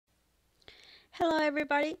Hello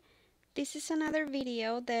everybody, this is another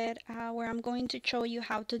video that where I'm going to show you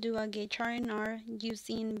how to do a Gage R&R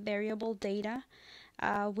using variable data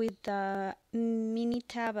with the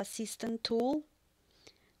MINITAB assistant tool.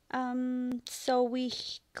 So we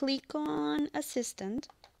click on assistant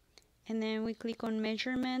and then we click on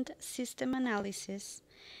measurement system analysis,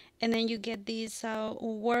 and then you get this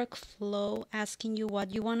workflow asking you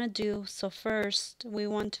what you want to do. So first we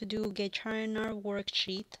want to do Gage R&R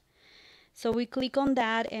worksheet. So we click on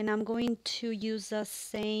that, and I'm going to use the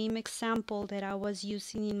same example that I was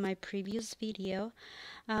using in my previous video,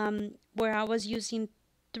 where I was using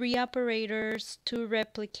 3 operators, 2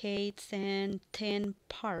 replicates, and 10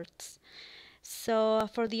 parts. So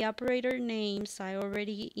for the operator names, I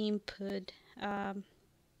already input the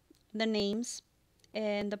names,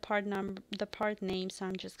 and the part names,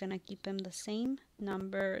 I'm just gonna keep them the same,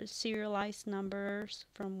 serialized numbers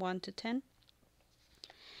from 1 to 10.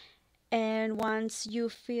 And once you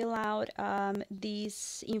fill out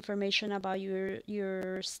this information about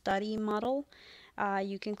your study model,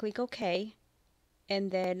 you can click OK,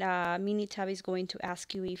 and then MINITAB is going to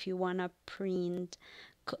ask you if you want to print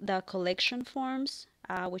the collection forms,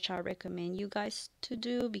 which I recommend you guys to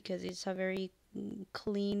do because it's a very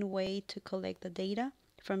clean way to collect the data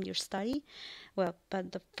from your study. Well,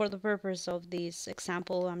 but for the purpose of this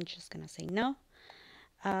example, I'm just gonna say no.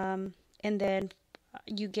 And then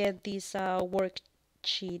you get this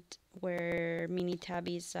worksheet where MINITAB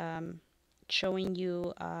is showing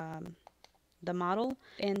you the model,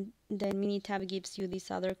 and then MINITAB gives you this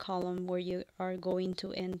other column where you are going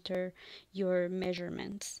to enter your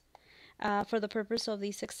measurements. For the purpose of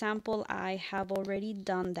this example, I have already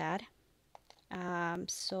done that.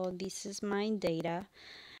 So this is my data.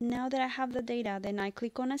 Now that I have the data, then I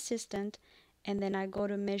click on assistant, and then I go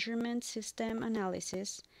to measurement system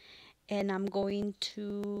analysis, and I'm going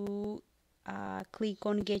to click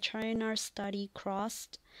on Gage R&R Study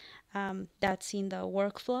crossed. That's in the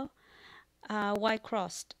workflow. Why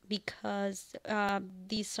crossed? Because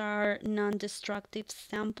these are non-destructive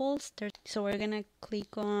samples. So we're gonna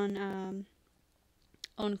click on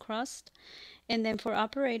crossed, and then for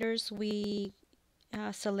operators we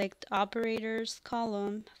select operators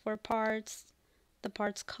column for parts, the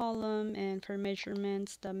parts column, and for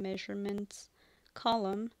measurements, the measurements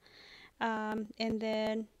column. And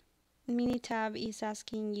then MINITAB is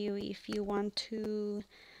asking you if you want to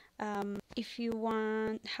how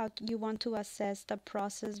you want to assess the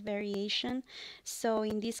process variation. So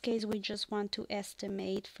in this case, we just want to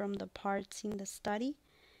estimate from the parts in the study.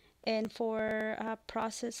 And for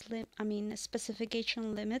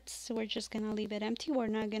specification limits, we're just gonna leave it empty. We're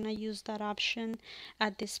not gonna use that option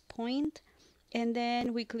at this point. And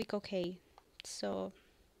then we click OK. So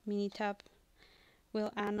MINITAB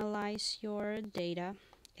will analyze your data,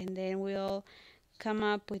 and then we'll come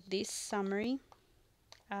up with this summary.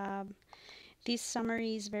 This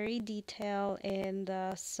summary is very detailed, and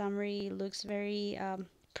the summary looks very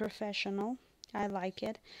professional. I like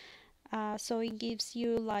it. So it gives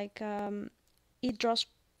you like it draws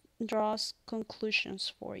conclusions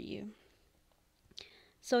for you.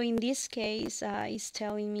 So in this case, it's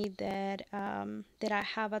telling me that that I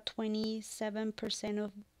have a 27%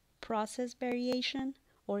 of process variation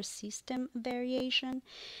or system variation,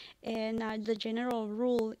 and the general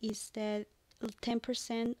rule is that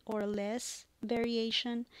 10% or less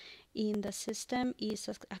variation in the system is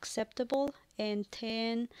acceptable, and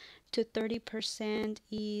 10 to 30%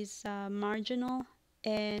 is marginal,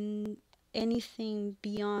 and anything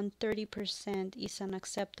beyond 30% is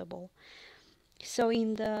unacceptable. So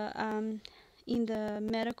in the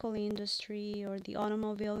medical industry or the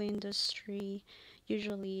automobile industry,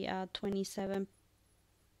 usually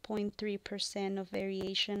 27.3% of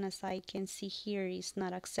variation, as I can see here, is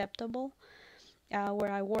not acceptable.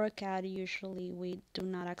 Where I work at, usually we do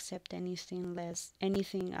not accept anything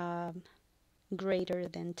greater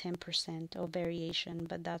than 10% of variation,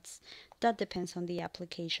 but that depends on the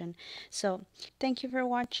application. So thank you for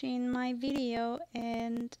watching my video,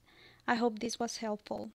 and I hope this was helpful.